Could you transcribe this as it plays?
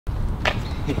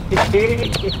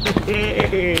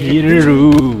Hey,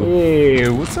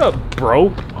 what's up,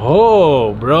 bro?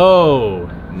 Oh, bro.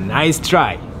 Nice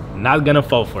try. Not gonna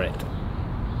fall for it.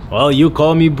 Well, you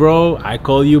call me bro, I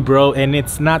call you bro, and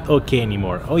it's not okay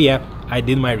anymore. Oh yeah, I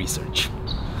did my research.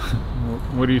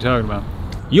 What are you talking about?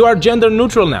 You are gender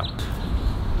neutral now.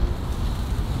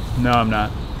 No, I'm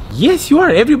not. Yes, you are.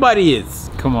 Everybody is.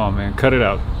 Come on, man. Cut it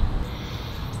out.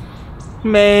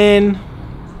 Man,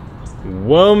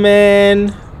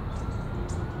 woman,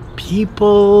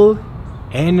 people,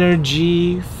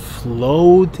 energy,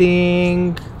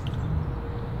 floating.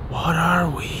 What are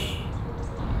we?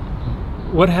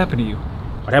 What happened to you?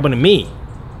 What happened to me?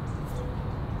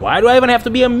 Why do I even have to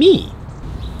be a me?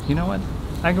 You know what?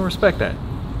 I can respect that.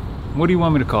 What do you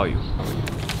want me to call you?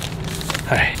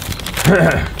 Alright.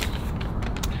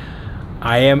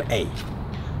 I am a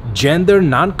gender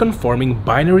non-conforming,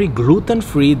 binary,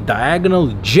 gluten-free, diagonal,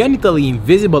 genitally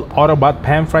invisible, Autobot,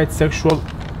 Pamphite, sexual,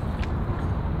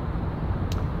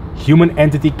 human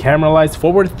entity, caramelized,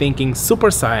 forward-thinking,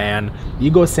 super cyan,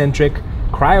 egocentric,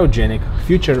 cryogenic,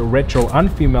 future retro,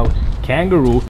 unfemale, kangaroo,